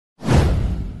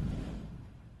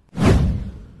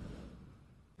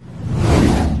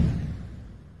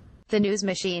The news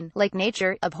machine, like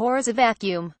nature, abhors a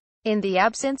vacuum. In the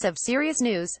absence of serious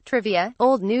news, trivia,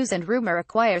 old news and rumor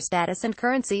acquire status and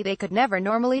currency they could never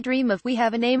normally dream of. We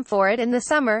have a name for it in the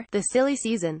summer, the silly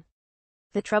season.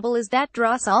 The trouble is that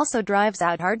dross also drives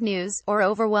out hard news, or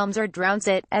overwhelms or drowns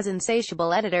it, as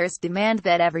insatiable editors demand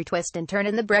that every twist and turn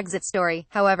in the Brexit story,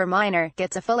 however minor,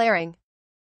 gets a full airing.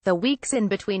 The weeks in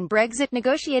between Brexit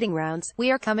negotiating rounds,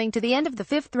 we are coming to the end of the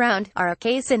fifth round, are a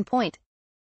case in point.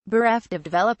 Bereft of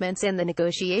developments in the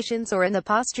negotiations or in the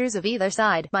postures of either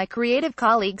side, my creative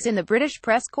colleagues in the British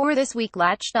press corps this week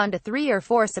latched onto 3 or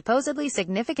 4 supposedly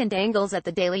significant angles at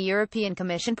the Daily European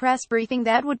Commission press briefing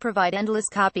that would provide endless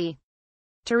copy.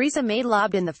 Theresa May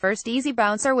lobbed in the first easy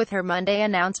bouncer with her Monday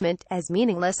announcement, as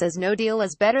meaningless as "no deal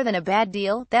is better than a bad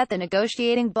deal," that the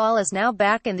negotiating ball is now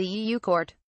back in the EU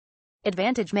court.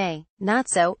 Advantage May. Not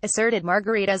so, asserted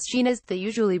Margaritas Schinas, the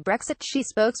usually Brexit-she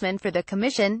spokesman for the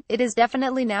Commission. It is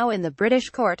definitely now in the British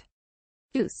court.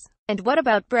 Deuce. And what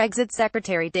about Brexit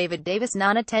Secretary David Davis'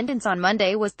 non-attendance on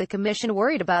Monday? Was the Commission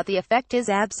worried about the effect his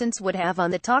absence would have on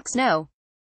the talks? No.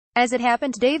 As it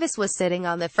happened, Davis was sitting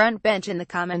on the front bench in the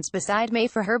Commons beside May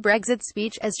for her Brexit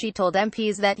speech, as she told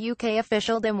MPs that UK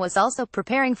officialdom was also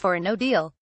preparing for a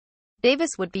no-deal.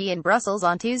 Davis would be in Brussels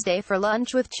on Tuesday for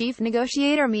lunch with chief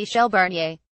negotiator Michel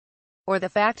Barnier. Or the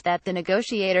fact that the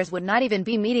negotiators would not even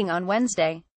be meeting on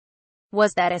Wednesday.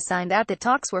 Was that a sign that the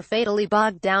talks were fatally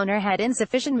bogged down or had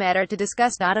insufficient matter to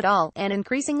discuss? Not at all, and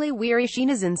increasingly weary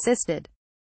Schinas insisted.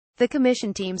 The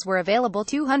Commission teams were available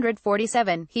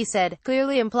 247, he said,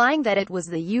 clearly implying that it was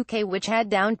the UK which had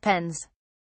downed pens.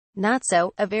 Not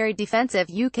so, a very defensive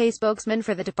UK spokesman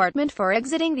for the Department for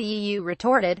Exiting the EU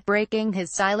retorted, breaking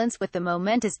his silence with the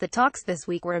momentous "The talks this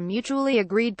week were a mutually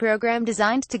agreed program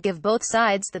designed to give both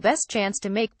sides the best chance to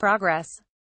make progress.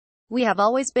 We have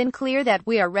always been clear that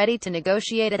we are ready to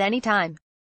negotiate at any time."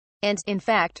 And, in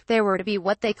fact, there were to be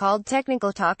what they called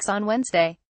technical talks on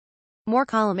Wednesday. More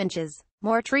column inches.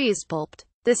 More trees pulped.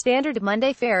 The standard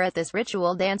Monday fare at this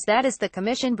ritual dance that is the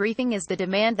Commission briefing is the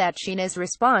demand that Schinas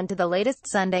respond to the latest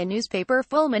Sunday newspaper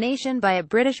fulmination by a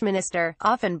British minister,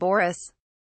 often Boris.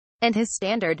 And his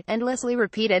standard, endlessly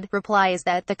repeated, reply is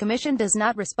that the Commission does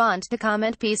not respond to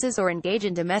comment pieces or engage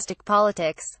in domestic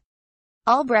politics.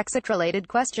 All Brexit-related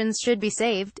questions should be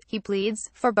saved, he pleads,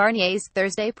 for Barnier's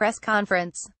Thursday press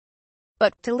conference.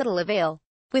 But, to little avail.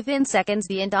 Within seconds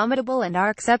the indomitable and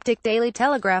arc-septic Daily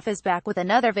Telegraph is back with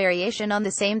another variation on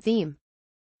the same theme.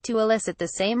 To elicit the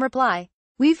same reply.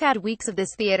 We've had weeks of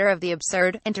this theater of the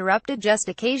absurd, interrupted just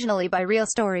occasionally by real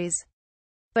stories.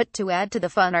 But to add to the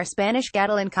fun, our Spanish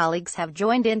Catalan colleagues have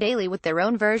joined in daily with their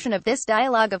own version of this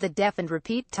dialogue of the deaf and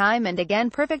repeat time and again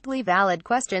perfectly valid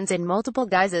questions in multiple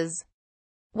guises.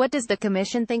 What does the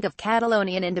Commission think of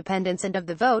Catalonian independence and of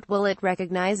the vote? Will it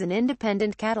recognize an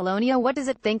independent Catalonia? What does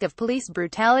it think of police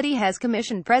brutality? Has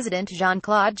Commission President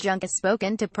Jean-Claude Juncker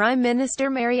spoken to Prime Minister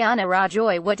Mariano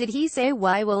Rajoy? What did he say?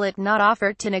 Why will it not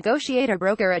offer to negotiate or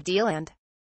broker a deal? And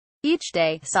each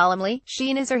day, solemnly,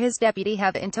 Schinas or his deputy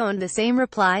have intoned the same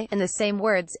reply, in the same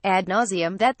words, ad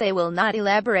nauseum, that they will not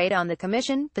elaborate on the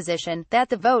Commission position, that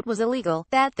the vote was illegal,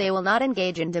 that they will not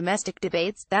engage in domestic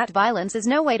debates, that violence is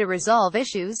no way to resolve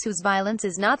issues whose violence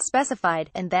is not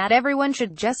specified, and that everyone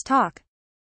should just talk.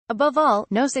 Above all,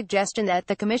 no suggestion that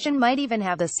the Commission might even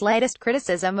have the slightest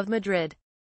criticism of Madrid.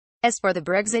 As for the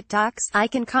Brexit talks, I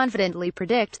can confidently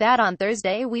predict that on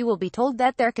Thursday we will be told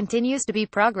that there continues to be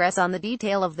progress on the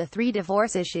detail of the 3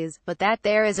 divorce issues, but that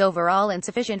there is overall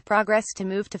insufficient progress to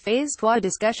move to phase 2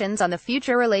 discussions on the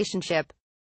future relationship.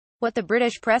 What the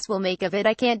British press will make of it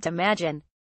I can't imagine.